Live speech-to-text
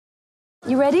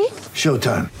You ready?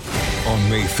 Showtime. On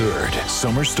May 3rd,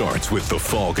 summer starts with The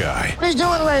Fall Guy. Let's do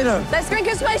it later. Let's drink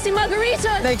a spicy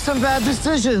margarita. Make some bad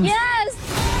decisions. Yes!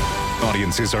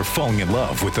 Audiences are falling in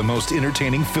love with the most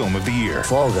entertaining film of the year.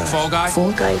 Fall Guy. Fall Guy?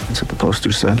 Fall guy. That's what the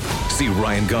poster said. See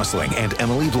Ryan Gosling and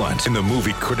Emily Blunt in the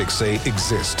movie critics say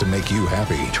exists to make you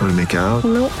happy. Trying to make it out?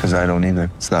 Nope. Because I don't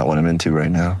either. It's not what I'm into right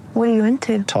now. What are you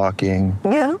into? Talking.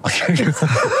 Yeah.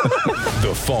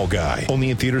 The Fall Guy.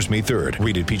 Only in theaters May 3rd.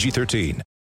 Rated PG-13.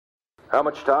 How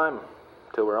much time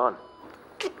till we're on?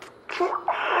 We're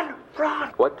on, Ron.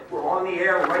 What? We're on the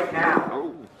air right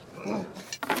now.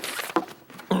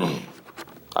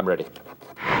 I'm ready.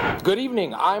 Good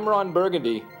evening, I'm Ron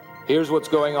Burgundy. Here's what's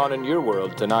going on in your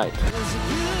world tonight.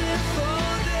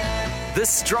 The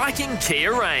striking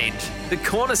Kia range, the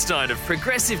cornerstone of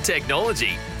progressive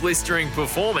technology, blistering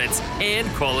performance, and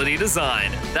quality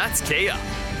design. That's Kia.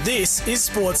 This is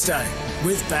Sports Day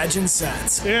with Badge and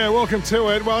Sats. Yeah, welcome to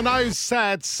it. Well, no,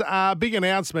 Sats, big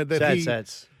announcement that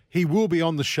Sats. he will be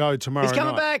on the show tomorrow He's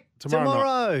coming night. back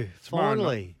tomorrow. Tomorrow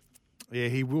Finally. night. Yeah,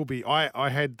 he will be. I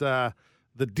had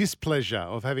the displeasure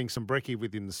of having some brekkie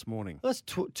with him this morning. That's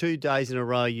 2 days in a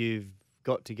row you've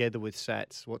got together with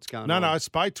Sats. What's going on? No, I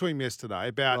spoke to him yesterday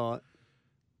about Right.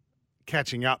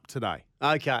 catching up today.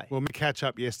 Okay. Well, we catch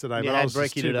up yesterday, And you but I had was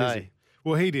just brekkie too today. busy.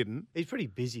 Well, he didn't. He's pretty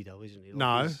busy though, isn't he?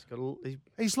 No. He's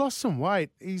He's lost some weight.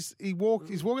 He's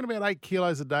walking about 8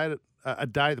 kilos a day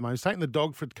at the moment. He's taking the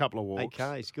dog for a couple of walks.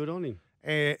 8K. It's good on him.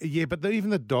 Yeah, but even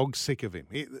the dog's sick of him.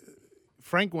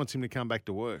 Frank wants him to come back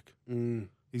to work.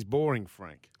 He's boring,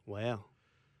 Frank. Wow.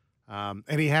 And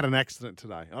he had an accident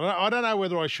today. I don't know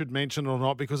whether I should mention it or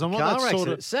not because I'm not Car that sort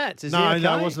of. accident. Sats, is no, he okay?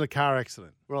 no, it wasn't a car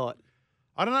accident. Right.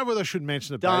 I don't know whether I should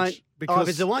mention it, Don't. Badge, If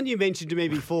it's the one you mentioned to me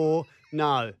before,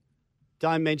 no.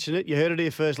 Don't mention it. You heard it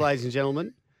here first, ladies and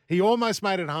gentlemen. he almost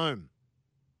made it home.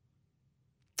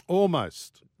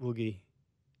 Almost. Woogie.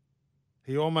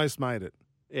 He almost made it.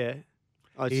 Yeah.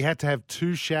 He had to have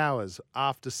 2 showers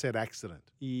after said accident.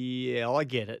 Yeah, I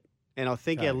get it. And I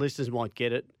think Okay. our listeners might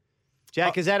get it.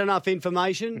 Jack, is that enough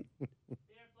information?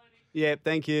 Yeah,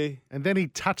 thank you. And then he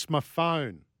touched my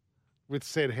phone with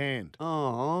said hand.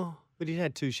 Oh, but he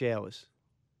had 2 showers.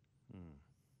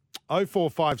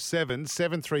 0457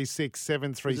 736 Was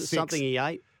 736. it something he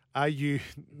ate?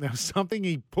 There was something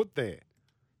he put there.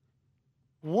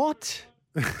 What?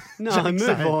 No, Jake's move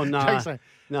saying- on. No, Jake's saying-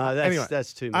 no, Anyway,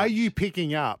 that's too much. Are you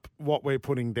picking up what we're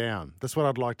putting down? That's what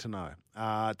I'd like to know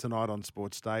tonight on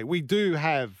Sports Day. We do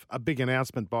have a big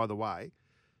announcement, by the way.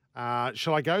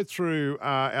 Shall I go through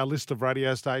our list of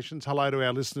radio stations? Hello to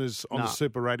our listeners on No. the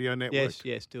Super Radio Network.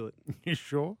 Yes, do it. You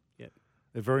sure? Yep.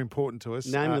 They're very important to us.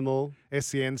 Name them all.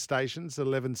 SEN stations,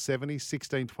 1170,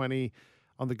 1620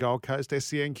 on the Gold Coast.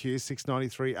 SENQ,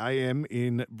 693 AM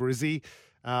in Brizzy.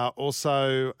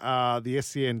 Also, the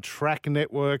SEN Track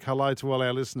Network. Hello to all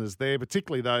our listeners there,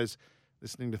 particularly those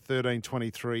listening to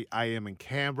 1323 AM in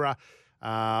Canberra.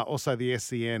 Also, the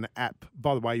SEN app.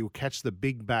 By the way, you'll catch the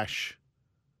Big Bash.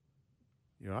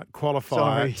 You're right. Qualifier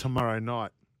Sorry. tomorrow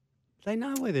night. They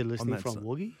know where they're listening that from, side.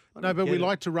 Woogie. I No, don't but we get it.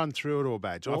 like to run through it all,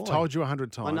 Badge. I've Why? told you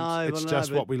 100 times. know, It's I know, just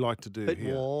but- what we like to do But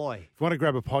here. why? If you want to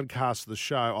grab a podcast of the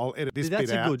show, I'll edit this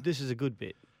That's bit out. This is a good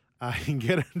bit. You can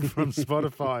get it from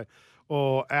Spotify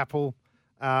or Apple.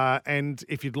 And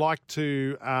if you'd like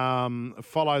to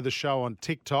follow the show on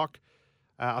TikTok,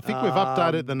 I think we've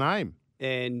updated the name.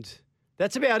 And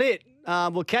that's about it.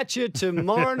 We'll catch you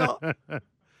tomorrow night.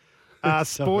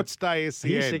 Sports Day SCN. Are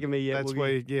you sick of me yet, That's Woogie?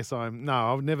 where, yes, I'm. No,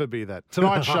 I'll never be that.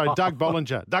 Tonight's show, Doug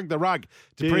Bollinger, Doug the Rug,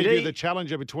 to Duty. preview the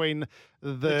challenger between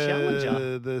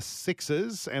Challenger? the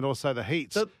Sixers and also the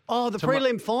Heats. The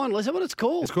prelim final. Is that what it's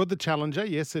called? It's called the Challenger.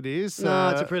 Yes, it is. No,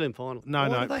 it's a prelim final. no, Why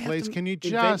no, do they have please, to can you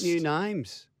invent just- new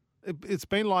names? It's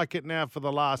been like it now for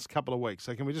the last couple of weeks.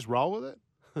 So can we just roll with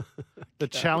it? The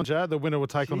Challenger, the winner will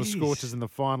take on the Jeez. Scorchers in the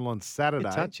final on Saturday.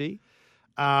 Bit touchy.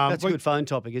 That's a but- good phone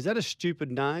topic. Is that a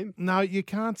stupid name? No, you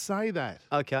can't say that.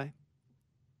 Okay.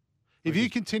 If you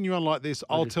continue on like this,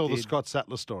 I'll just tell the did. Scott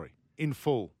Sattler story in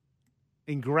full,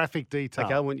 in graphic detail.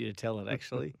 Okay, I want you to tell it,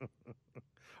 actually.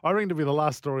 I reckon it'll be the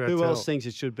last story I Who tell. else thinks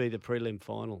it should be the prelim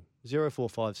final?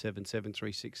 0457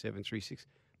 736 736.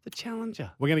 The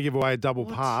Challenger. We're going to give away a double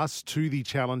What? pass to the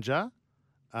Challenger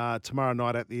tomorrow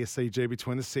night at the SCG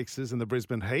between the Sixers and the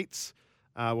Brisbane Heats.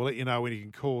 We'll let you know when you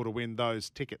can call to win those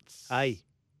tickets. Hey,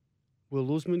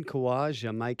 will Usman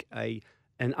Khawaja make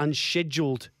an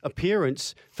unscheduled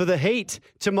appearance for the Heat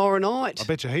tomorrow night? I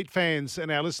bet you Heat fans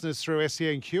and our listeners through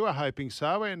SENQ are hoping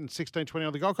so, and 1620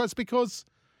 on the Gold Coast because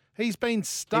he's been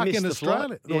stuck missed in the Australia.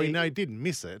 flight. Well, Yeah, no, he didn't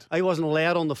miss it. He wasn't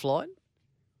allowed on the flight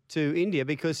to India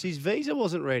because his visa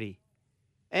wasn't ready.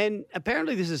 And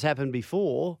apparently this has happened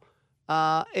before,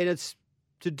 and it's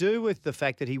to do with the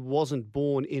fact that he wasn't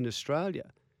born in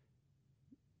Australia.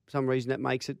 For some reason that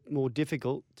makes it more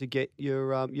difficult to get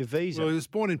your visa. Well, he was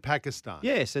born in Pakistan.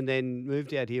 Yes, and then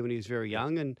moved out here when he was very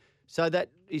young, and so that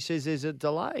he says there's a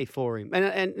delay for him.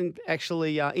 And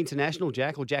actually, International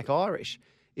Jack or Jack Irish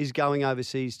is going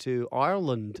overseas to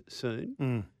Ireland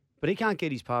soon, but he can't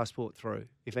get his passport through.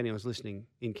 If anyone's listening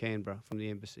in Canberra from the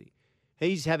embassy,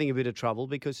 he's having a bit of trouble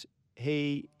because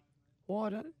he. Why?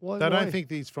 They don't think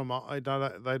he's from. They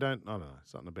don't. I don't know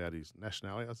something about his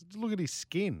nationality. I said, look at his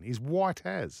skin. He's white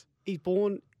as. He's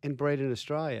born and bred in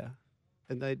Australia,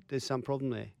 and there's some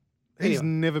problem there. He's Anyway.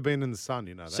 never been in the sun.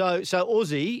 You know that. So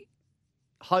Aussie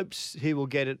hopes he will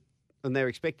get it, and they're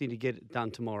expecting to get it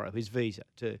done tomorrow. His visa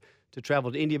to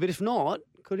travel to India, but if not,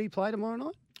 could he play tomorrow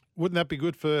night? Wouldn't that be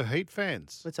good for Heat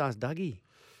fans? Let's ask Dougie.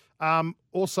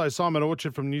 Also, Simon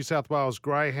Orchard from New South Wales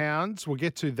Greyhounds. We'll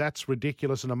get to That's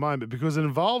Ridiculous in a moment because it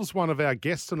involves one of our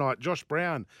guests tonight, Josh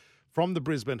Brown from the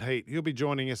Brisbane Heat. He'll be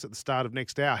joining us at the start of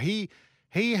next hour. He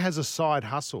has a side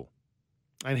hustle,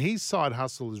 and his side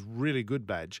hustle is really good,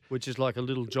 Badge. Which is like a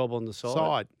little job on the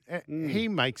side. He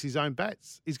makes his own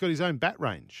bats. He's got his own bat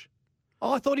range.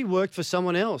 Oh, I thought he worked for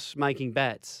someone else making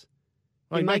bats.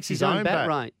 Well, he makes his own bat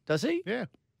range. Does he? Yeah.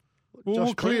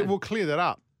 Josh Brown. We'll clear that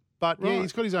up. But yeah, Right.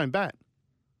 he's got his own bat.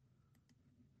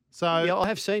 So Yeah, I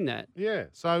have seen that. yeah.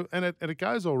 So and it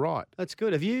goes all right. That's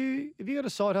good. Have you got a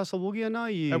side hustle, Woogie? I know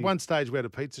you. At one stage, we had a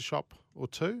pizza shop or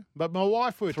two, but my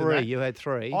wife worked at three. that. You had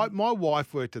three. My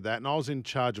wife worked at that, and I was in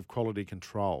charge of quality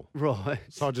control. Right.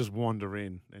 So I just wander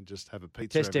in and just have a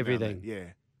pizza. Test every now and everything.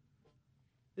 then.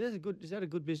 Is that a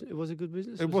good business? It was a good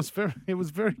business. Yeah, it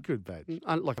was very good, Badge.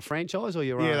 Like a franchise or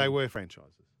your own? Yeah, they were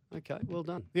franchises. Okay, well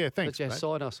done. Yeah, thanks. That's your Badge.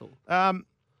 side hustle.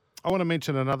 I want to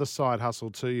mention another side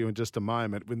hustle to you in just a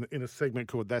moment in a segment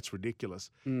called That's Ridiculous.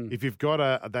 If you've got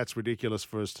a That's Ridiculous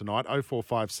for us tonight,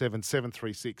 0457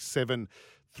 736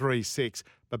 736.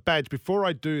 But Badge, before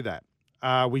I do that,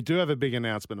 we do have a big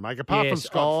announcement to make. Apart from Yes,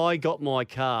 Scott. I got my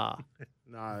car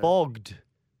No. bogged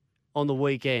on the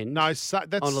weekend. No, that's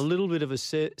on a little bit of a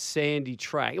sandy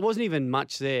track. It wasn't even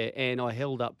much there, and I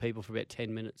held up people for about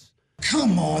 10 minutes.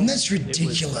 Come on, that's It was,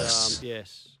 ridiculous.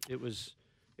 yes, it was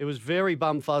very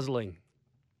bumfuzzling.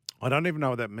 I don't even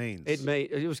know what that means.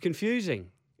 It was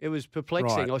confusing. It was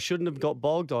perplexing. Right. I shouldn't have got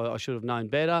bogged. I should have known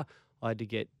better. I had to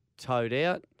get towed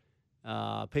out.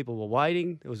 People were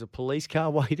waiting. There was a police car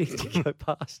waiting to go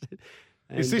past it.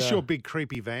 Is this And, your big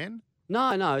creepy van?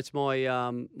 No, it's my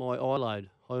my iLoad,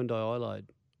 Hyundai iLoad.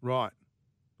 Right.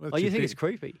 Well, Oh, you your think big- it's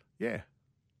creepy? Yeah.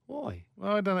 Why?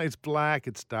 Well, I don't know. It's black.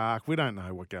 It's dark. We don't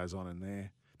know what goes on in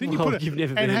there. Didn't Well, you put it? you've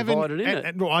never and been haven't- invited in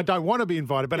it. Well, I don't want to be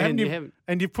invited, but And haven't you you? haven't.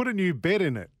 And you put a new bed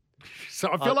in it.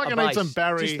 So I feel like A I need some base.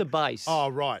 Barry. Just the base. Oh,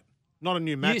 right. Not a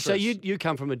new mattress. So you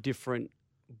come from a different,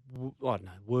 I don't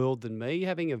know, world than me.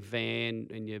 Having a van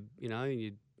and you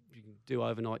can do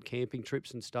overnight camping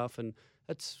trips and stuff, and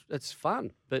that's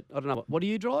fun. But I don't know. What do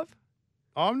you drive?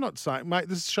 I'm not saying, mate.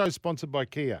 This show's sponsored by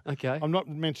Kia. Okay. I'm not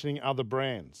mentioning other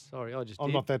brands. Sorry, I just I'm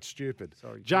did. not that stupid.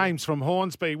 Sorry, James from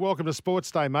Hornsby. Welcome to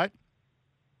Sports Day, mate.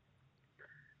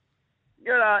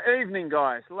 Good evening,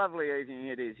 guys. Lovely evening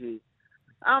it is here.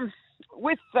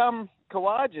 With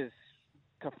Kawaja's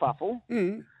kerfuffle,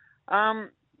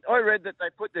 I read that they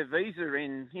put their visa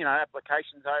in,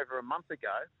 applications over a month ago.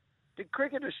 Did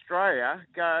Cricket Australia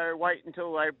wait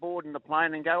until they board in the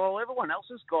plane and go, well, everyone else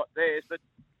has got theirs, but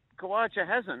Kawaja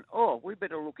hasn't? Oh, we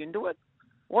better look into it.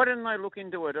 Why didn't they look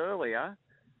into it earlier?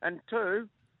 And two,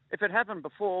 if it happened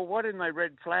before, why didn't they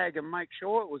red flag and make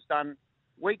sure it was done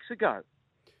weeks ago?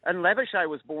 And Labuschagne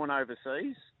was born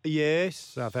overseas. Yes.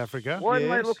 South Africa. Why didn't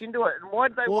Yes. they look into it? And why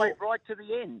did they Well- wait right to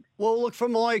the end? Well, look,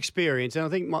 from my experience, and I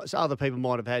think other people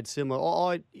might have had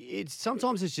similar.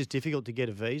 Sometimes it's just difficult to get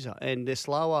a visa, and they're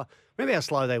slower. Remember how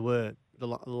slow they were the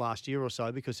last year or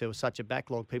so because there was such a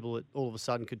backlog. People that all of a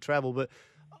sudden could travel, but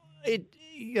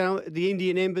the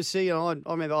Indian embassy. And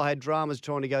I remember I had dramas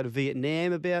trying to go to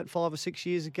Vietnam about 5 or 6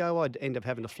 years ago. I'd end up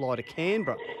having to fly to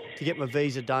Canberra to get my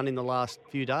visa done in the last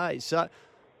few days. So,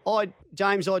 I'd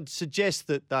suggest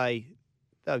that they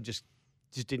just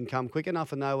didn't come quick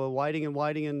enough, and they were waiting,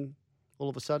 and all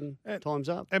of a sudden, time's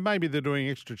up. And maybe they're doing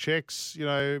extra checks,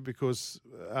 because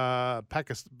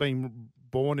being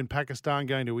born in Pakistan,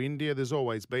 going to India, there's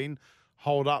always been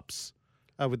hold-ups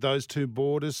with those two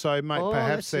borders. So, mate,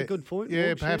 perhaps that's a good point.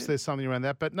 Yeah, Morgs, perhaps yeah. there's something around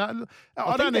that. But no,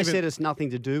 I don't think they even. said it's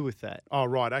nothing to do with that. Oh,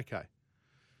 right, okay.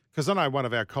 Because I know one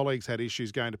of our colleagues had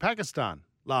issues going to Pakistan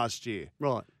last year.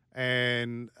 Right.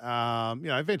 And,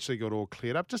 eventually got all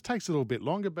cleared up. Just takes a little bit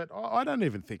longer, but I don't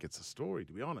even think it's a story,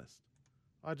 to be honest.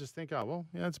 I just think, oh, well,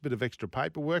 it's a bit of extra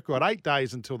paperwork. We've got 8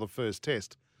 days until the first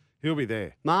test. He'll be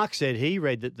there. Mark said he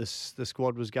read that the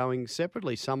squad was going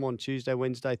separately, some on Tuesday,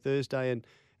 Wednesday, Thursday, and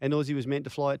Aussie was meant to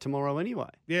fly it tomorrow anyway.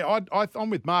 Yeah, I'm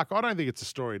with Mark. I don't think it's a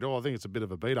story at all. I think it's a bit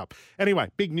of a beat-up.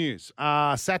 Anyway, big news.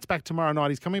 Sat's back tomorrow night.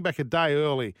 He's coming back a day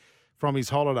early from his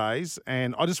holidays,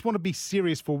 and I just want to be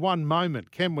serious for one moment,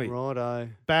 can we? Righto.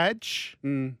 Badge,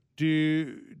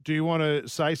 do you want to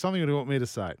say something or do you want me to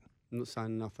say it? I'm not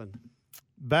saying nothing.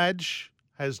 Badge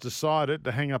has decided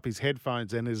to hang up his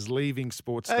headphones and is leaving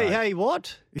Sports Day. Hey,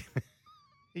 what?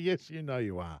 Yes, you know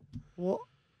you are. What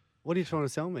are you trying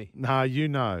to tell me? No, you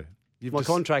know. My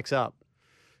contract's up.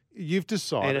 You've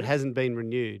decided. And it hasn't been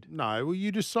renewed. No, well,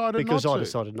 you decided because not to. I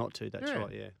decided not to. That's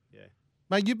right, yeah.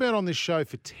 Mate, you've been on this show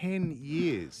for 10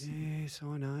 years. Yes,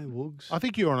 I know, Woogs. I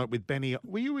think you were on it with Benny.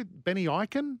 Were you with Benny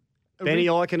Eichen? Benny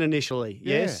Eichen initially,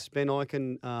 Yeah. yes. Ben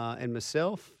Eichen and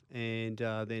myself, and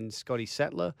then Scotty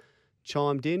Sattler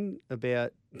chimed in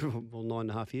about,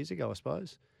 9.5 years ago, I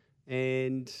suppose.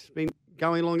 And been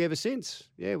going along ever since,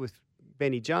 with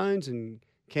Benny Jones and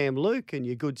Cam Luke and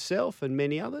your good self and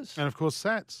many others. And, of course,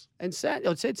 Sats. And Sats.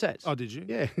 I said Sats. Oh, did you?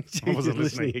 Yeah. I wasn't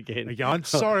listening again. Again. I'm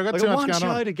sorry, I've got too much one going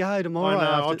on. show to go tomorrow. I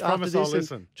know, after, I promise after I'll this,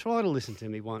 listen. Try to listen to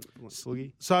me once,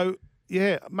 Boogie. So,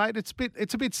 yeah, mate, it's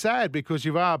a bit sad because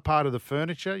you are part of the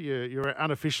furniture. You're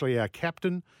unofficially our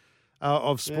captain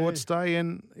of Sports Day.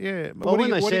 And, Well,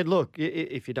 when they said, look,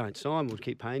 if you don't sign, we'll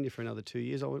keep paying you for another 2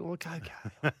 years, I went, okay.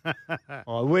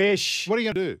 I wish. What are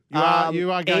you going to do?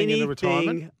 You are going into retirement?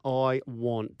 Anything I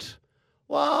want.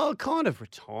 Well, kind of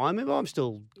retirement. I'm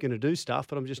still going to do stuff,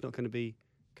 but I'm just not going to be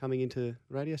coming into the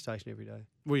radio station every day.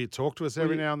 Will you talk to us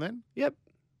every now and then? Yep.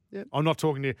 I'm not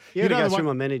talking to you. You got to go through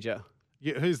my manager.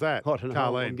 Who's that? I don't know.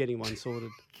 Carlene. I'm getting one sorted.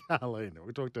 Carlene.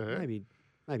 We talk to her.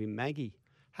 Maybe Maggie.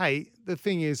 Hey, the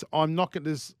thing is, I'm going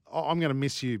to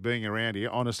miss you being around here.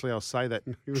 Honestly, I'll say that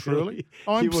truly.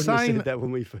 I'm you wouldn't saying have said that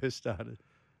when we first started.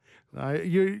 No,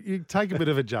 you take a bit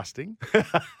of adjusting.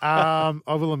 I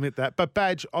will admit that. But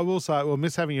Badge, I will say, we'll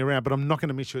miss having you around, but I'm not going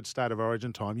to miss you at State of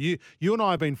Origin time. You and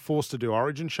I have been forced to do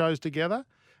Origin shows together,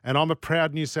 and I'm a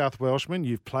proud New South Welshman.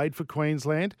 You've played for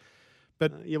Queensland.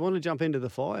 But you want to jump into the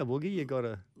fire, Woogie, you got to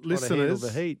handle listeners,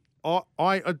 the heat.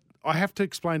 I have to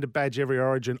explain to Badge every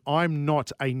Origin, I'm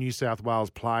not a New South Wales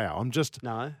player. I'm just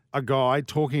a guy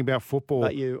talking about football.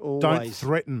 But you always, don't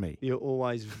threaten me. You're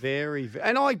always very...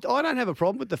 And I don't have a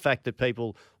problem with the fact that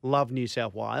people love New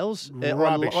South Wales.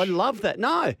 Rubbish. I love that.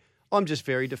 No, I'm just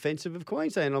very defensive of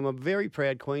Queensland. I'm a very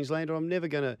proud Queenslander. I'm never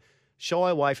going to shy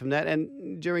away from that.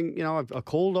 And during, I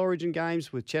called Origin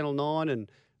games with Channel 9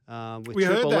 and... with we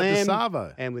Triple heard that, M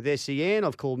DeSavo. And with SEN,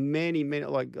 I've called many,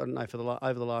 like, I don't know,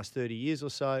 over the last 30 years or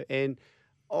so, and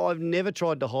I've never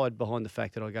tried to hide behind the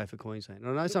fact that I go for Queensland. And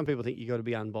I know some people think you've got to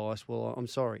be unbiased. Well, I'm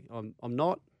sorry, I'm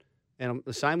not, and I'm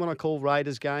the same when I call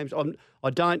Raiders games. I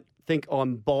don't think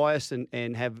I'm biased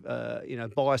and have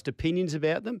biased opinions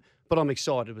about them, but I'm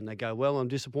excited when they go well. I'm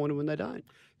disappointed when they don't.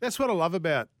 That's what I love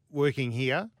about working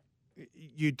here.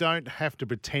 You don't have to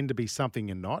pretend to be something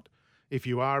you're not. If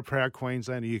you are a proud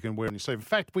Queenslander, you can wear it on your sleeve. In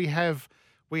fact, we have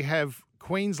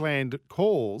Queensland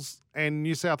calls and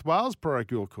New South Wales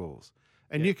parochial calls.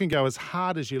 And you can go as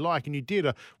hard as you like. And you did.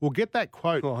 We'll get that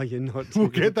quote. Oh, you're not. We'll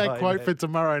get that quote for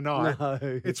tomorrow night. No.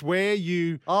 It's where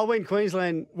you... Oh, when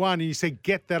Queensland... won, and you said,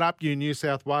 get that up, you New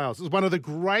South Wales. It was one of the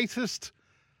greatest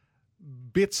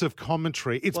bits of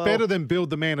commentary. It's better than build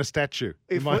the man a statue,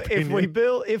 in my opinion. If we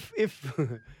build...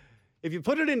 If you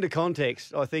put it into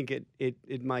context, I think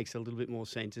it makes a little bit more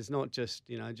sense. It's not just,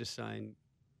 just saying,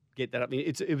 get that up.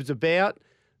 It was about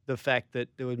the fact that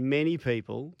there were many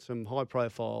people, some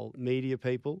high-profile media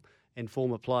people and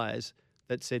former players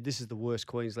that said this is the worst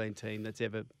Queensland team that's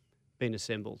ever been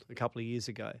assembled a couple of years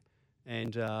ago.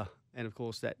 And of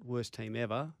course, that worst team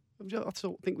ever, I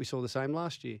think we saw the same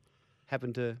last year,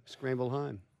 happened to scramble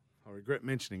home. I regret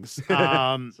mentioning this. Sorry,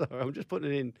 I'm just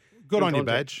putting it in. Good on you,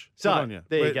 context. Badge. So, Good on you.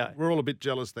 there you go. We're all a bit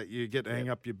jealous that you get to hang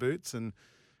up your boots and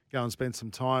go and spend some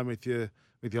time with your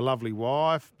lovely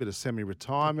wife, bit of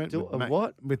semi-retirement.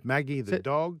 What? With Maggie, the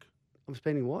dog. I'm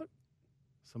spending what?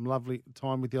 Some lovely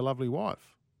time with your lovely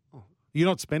wife. Oh. You're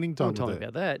not spending time I'm with talking her.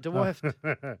 about that. Do I have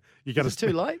to? You got Is it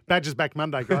too late? Badge is back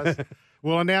Monday, guys.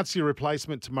 We'll announce your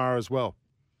replacement tomorrow as well.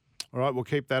 All right, we'll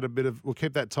keep that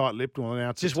tight-lipped. We'll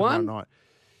announce Just it tomorrow one? night.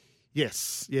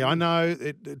 Yes. Yeah, I know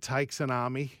it takes an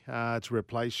army to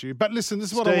replace you. But listen,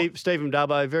 this is what I want. Stephen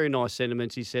Dubbo, very nice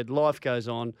sentiments. He said, life goes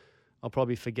on. I'll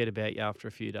probably forget about you after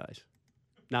a few days.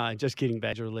 No, just kidding,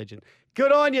 Badger, a legend.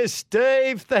 Good on you,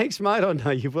 Steve. Thanks, mate. I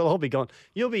know you will. I'll be gone.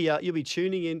 You'll be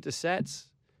tuning in to Sats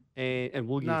and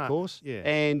Woogie, No, of course. yeah.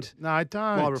 And No, I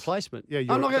don't. my replacement. Yeah,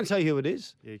 I'm not going to tell you who it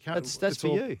is. Yeah, you can't. That's it's for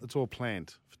all, you. It's all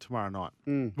planned for tomorrow night.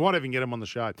 We might even get him on the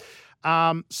show.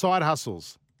 Side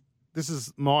hustles. This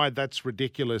is my That's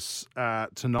Ridiculous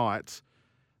tonight.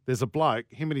 There's a bloke,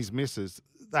 him and his missus,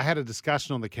 they had a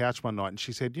discussion on the couch one night, and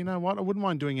she said, you know what, I wouldn't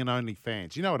mind doing an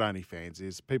OnlyFans. You know what OnlyFans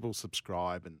is? People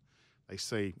subscribe and they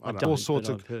see all sorts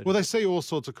of they see all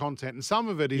sorts of content, and some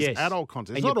of it is adult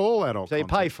content. It's not all adult so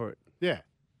content. you pay for it. Yeah.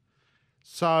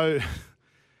 So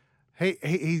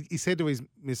he said to his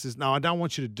missus, no, I don't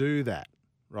want you to do that,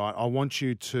 right?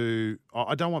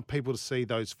 I don't want people to see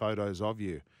those photos of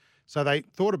you. So they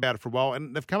thought about it for a while,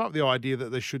 and they've come up with the idea that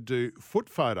they should do foot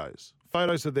photos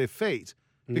of their feet,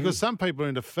 because some people are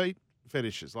into feet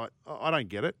fetishes. Like, I don't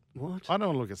get it. What? I don't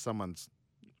want to look at someone's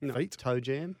feet. Toe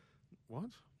jam? What?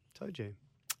 Toe jam.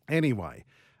 Anyway,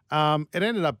 it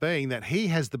ended up being that he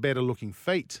has the better looking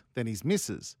feet than his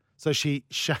missus. So she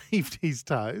shaved his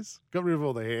toes, got rid of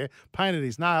all the hair, painted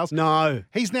his nails. No.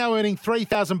 He's now earning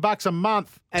 $3,000 a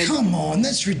month. Come on,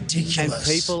 that's ridiculous. And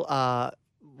people are,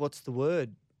 what's the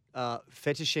word?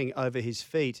 Fetishing over his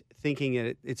feet, thinking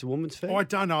it's a woman's feet. Oh, I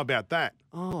don't know about that.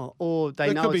 Oh, or they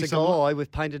There know could it's be a some- guy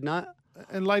with painted nails.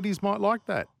 And ladies might like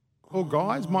that. Or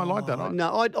guys might like that.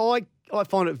 No, I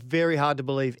find it very hard to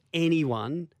believe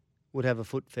anyone would have a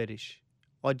foot fetish.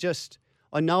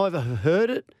 I know I've heard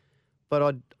it,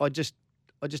 but I just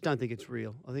don't think it's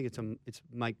real. I think it's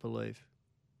make believe.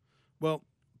 Well,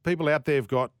 people out there have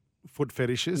got foot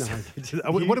fetishes.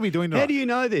 No, what are we doing tonight? How do you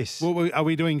know this? Well, are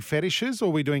we doing fetishes or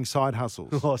are we doing side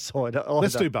hustles? Oh, sorry.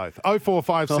 Let's do both.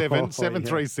 0457 Oh,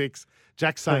 736.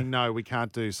 Jack's saying no, we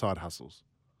can't do side hustles.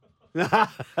 Right.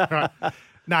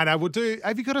 No, we'll do.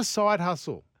 Have you got a side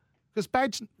hustle? Because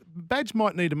Badge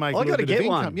might need to make a little bit of income.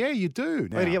 One. Yeah, you do.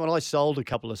 I got to get one. I sold a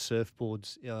couple of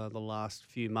surfboards the last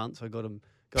few months. I got them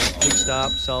fixed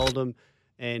up, sold them.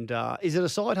 And is it a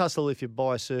side hustle if you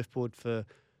buy a surfboard for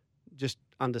just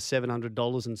under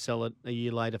 $700 and sell it a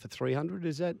year later for $300?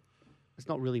 Is that? It's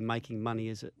not really making money,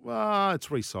 is it? Well, it's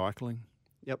recycling.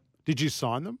 Yep. Did you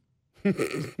sign them?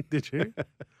 Did you?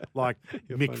 Like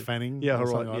Mick Fanning? Yeah, or all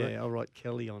something right. like Yeah, that? I'll write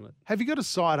Kelly on it. Have you got a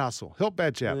side hustle? Help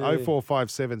Badge out. Yeah.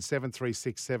 0457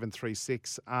 736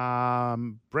 736.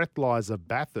 Breathalyzer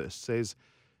Bathurst says,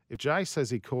 if Jay says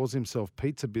he calls himself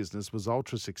pizza business was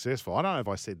ultra successful, I don't know if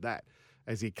I said that,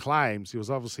 as he claims he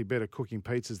was obviously better cooking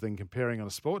pizzas than comparing on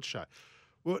a sports show.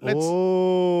 Well,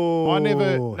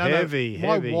 heavy.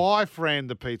 My wife ran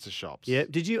the pizza shops. Yeah.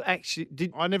 Did you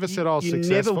actually? I never said I was you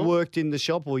successful. never worked in the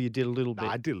shop, or you did a little bit? No,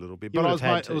 I did a little bit, You but would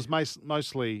have had it was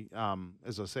mostly,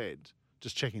 as I said,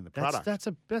 just checking the product.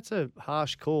 That's a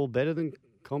harsh call. Better than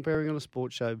comparing on a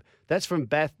sports show. That's from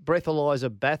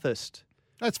Breathalyzer Bathurst.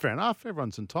 That's fair enough.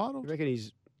 Everyone's entitled. You reckon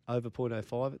he's over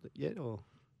 0.05 yet, or?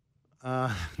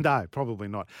 No, probably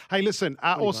not. Hey, listen,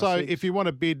 also, if you want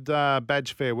to bid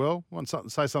Badge farewell,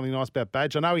 say something nice about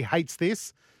Badge. I know he hates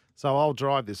this, so I'll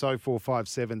drive this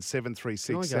 0457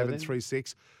 736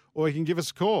 736. Or you can give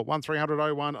us a call, 1300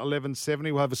 01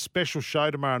 1170. We'll have a special show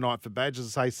tomorrow night for Badge.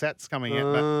 As I say, Sat's coming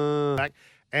out back.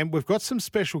 And we've got some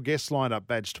special guests lined up,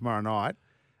 Badge, tomorrow night.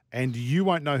 And you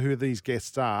won't know who these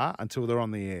guests are until they're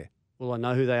on the air. Will I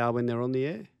know who they are when they're on the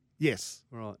air? Yes.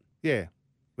 Right. Yeah.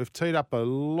 We've teed up a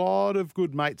lot of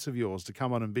good mates of yours to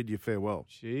come on and bid you farewell.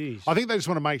 Jeez. I think they just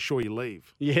want to make sure you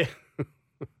leave. Yeah.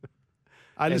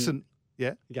 Hey, listen.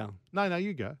 Yeah? Go. No,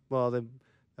 you go. Well, they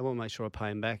want to make sure I pay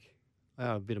them back. I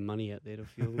have a bit of money out there to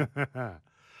fuel them before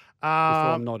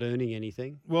I'm not earning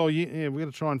anything. Well, we're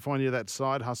going to try and find you that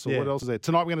side hustle. Yeah. What else is there?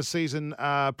 Tonight we're going to season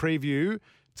preview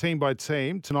team by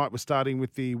team. Tonight we're starting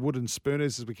with the Wooden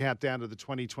Spooners as we count down to the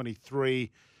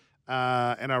 2023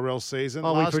 NRL season.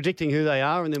 Oh, we're predicting who they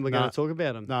are, and then we're going to talk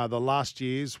about them. No, the last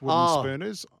year's Wooden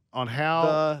Spooners on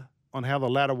how the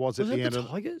ladder was at the end. Was it the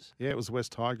Tigers? Yeah, it was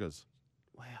West Tigers.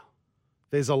 Wow.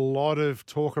 There's a lot of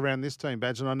talk around this team,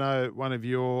 Badge, and I know one of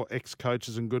your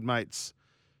ex-coaches and good mates,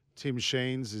 Tim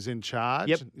Sheens, is in charge.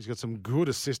 Yep. He's got some good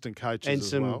assistant coaches and as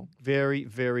some well. very,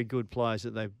 very good players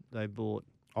that they bought.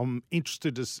 I'm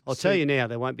interested to I'll tell you now,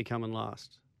 they won't be coming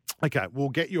last. Okay, we'll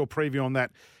get your preview on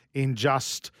that in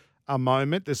just a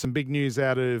moment. There's some big news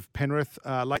out of Penrith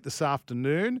late this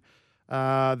afternoon.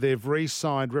 They've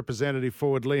re-signed representative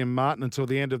forward Liam Martin until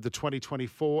the end of the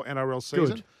 2024 NRL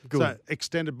season. Good. So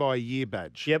extended by a year,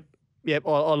 Badge. Yep.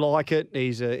 I like it.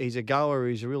 He's a goer.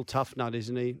 He's a real tough nut,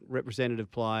 isn't he?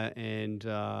 Representative player, and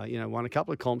won a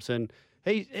couple of comps. And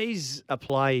he's a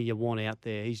player you want out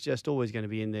there. He's just always going to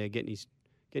be in there getting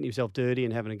himself dirty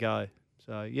and having a go.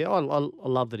 So yeah, I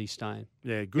love that he's staying.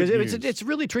 Yeah, good news. It's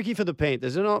really tricky for the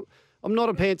Panthers. And I'm not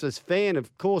a Panthers fan,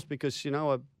 of course, because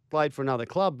I played for another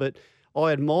club, but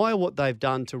I admire what they've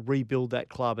done to rebuild that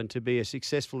club and to be as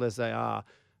successful as they are.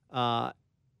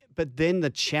 But then the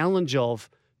challenge of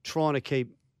trying to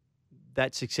keep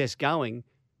that success going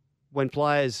when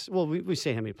players, well, we've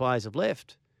seen how many players have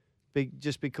left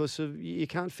just because of you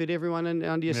can't fit everyone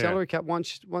under your salary cap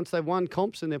once they've won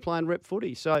comps and they're playing rep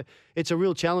footy. So it's a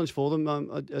real challenge for them.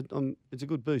 It's a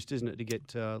good boost, isn't it, to get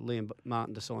Liam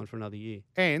Martin to sign for another year.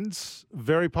 And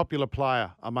very popular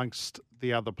player amongst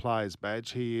the other players,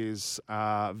 Badge. He is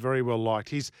very well liked.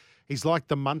 He's like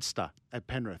the Munster at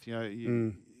Penrith,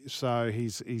 So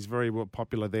he's very well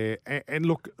popular there. And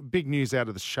look, big news out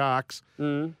of the Sharks.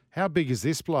 How big is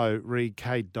this blow, Reed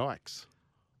Cade Dykes?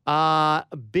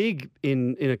 Big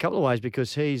in a couple of ways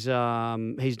because he's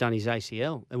done his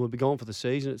ACL and will be gone for the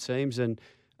season, it seems. And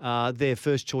their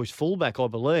first choice fullback, I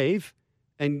believe.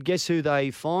 And guess who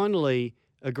they finally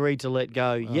agreed to let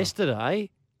go yesterday?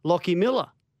 Lockie Miller,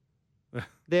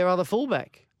 their other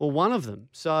fullback, or one of them.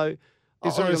 So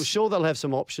I'm sure they'll have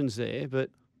some options there,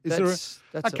 but that's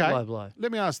a low blow.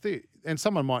 Let me ask this, and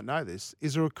someone might know this.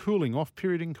 Is there a cooling off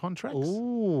period in contracts?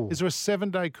 Ooh. Is there a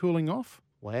 7-day cooling off?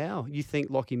 Wow. You think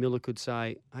Lockie Miller could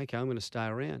say, okay, I'm going to stay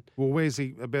around? Well, where's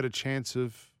he a better chance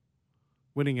of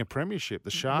winning a premiership, the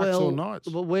Sharks or Knights?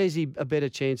 Well, where's he a better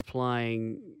chance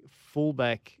playing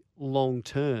fullback long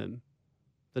term,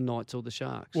 the Knights or the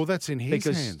Sharks? Well, that's in his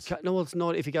hands. No, well, it's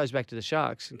not. If he goes back to the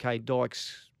Sharks and Cade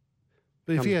Dykes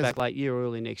comes back late year or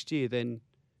early next year, then...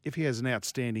 If he has an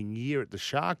outstanding year at the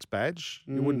Sharks, Badge,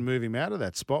 you wouldn't move him out of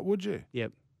that spot, would you?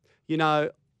 Yep. You know,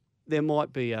 there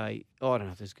might be I don't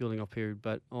know if there's a cooling off period,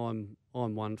 but I'm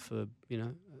one for,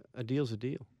 a deal's a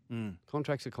deal.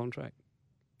 Contract's a contract.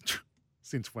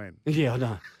 Since when? Yeah, I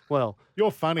know. Well,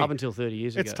 you're funny. Up until 30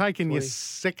 years ago. It's taken your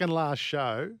second last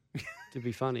show to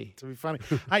be funny.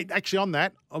 Hey, actually, on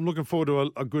that, I'm looking forward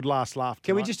to a good last laugh tonight.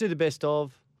 Can we just do the best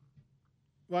of?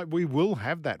 Well, we will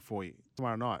have that for you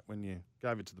tomorrow night when you go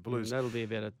over to the Blues. That'll be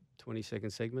about a 20-second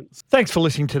segment. Thanks for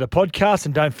listening to the podcast,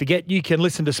 and don't forget you can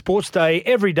listen to Sports Day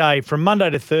every day from Monday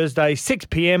to Thursday, 6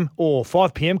 p.m. or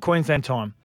 5 p.m. Queensland time.